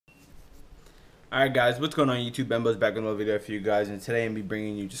Alright guys, what's going on YouTube? MBoZe back with another video for you guys, and today I'm going to be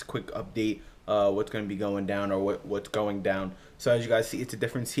bringing you just a quick update what's going to be going down, or what's going down. So as you guys see, it's a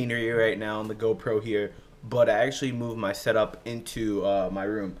different scenery right now on the GoPro here, but I actually moved my setup into my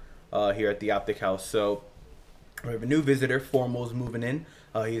room here at the Optic House. So we have a new visitor. Formal's moving in.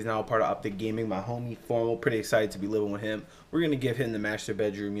 He's now a part of Optic Gaming. My homie Formal, pretty excited to be living with him. We're going to give him the master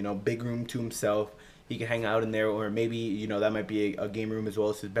bedroom, big room to himself. He can hang out in there, or maybe, that might be a game room as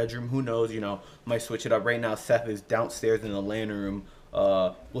well as his bedroom. Who knows, might switch it up. Right now, Seth is downstairs in the LAN room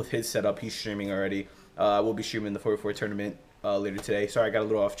with his setup. He's streaming already. We'll be streaming the 44 tournament later today. Sorry, I got a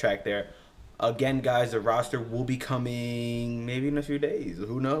little off track there. Again, guys, the roster will be coming maybe in a few days.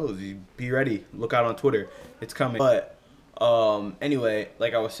 Who knows? Be ready. Look out on Twitter. It's coming. But anyway,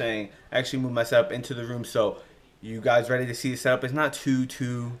 like I was saying, I actually moved my setup into the room. So you guys ready to see the setup? It's not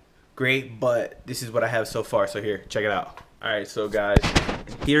too great, but this is what I have so far. So here, check it out. All right, so guys,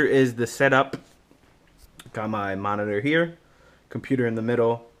 here is the setup. Got my monitor here, computer in the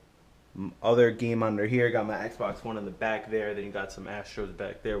middle, other game monitor here. Got my Xbox One in the back there. Then you got some Astros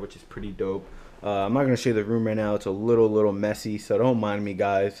back there, which is pretty dope. I'm not gonna show you the room right now. It's a little messy, so don't mind me,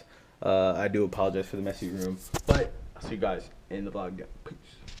 guys. I do apologize for the messy room, but I'll see you guys in the vlog. Peace.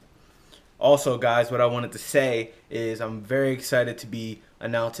 Also, guys, what I wanted to say is I'm very excited to be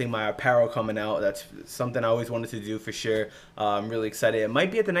announcing my apparel coming out. That's something I always wanted to do for sure. I'm really excited. It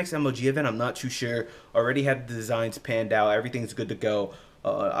might be at the next MBoZe event. I'm not too sure. Already have the designs panned out. Everything's good to go.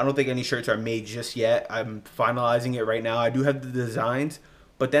 I don't think any shirts are made just yet. I'm finalizing it right now. I do have the designs,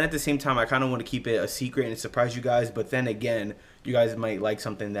 but then at the same time, I kind of want to keep it a secret and surprise you guys. But then again, you guys might like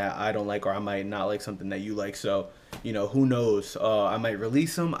something that I don't like, or I might not like something that you like. So, who knows? I might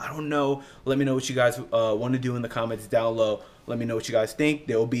release them. I don't know. Let me know what you guys want to do in the comments down low. Let me know what you guys think.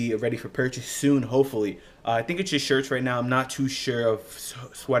 They'll be ready for purchase soon, hopefully. I think it's just shirts right now. I'm not too sure of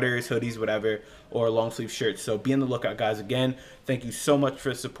sweaters, hoodies, whatever, or long sleeve shirts. So be on the lookout, guys. Again, thank you so much for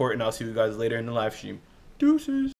the support, and I'll see you guys later in the live stream. Deuces.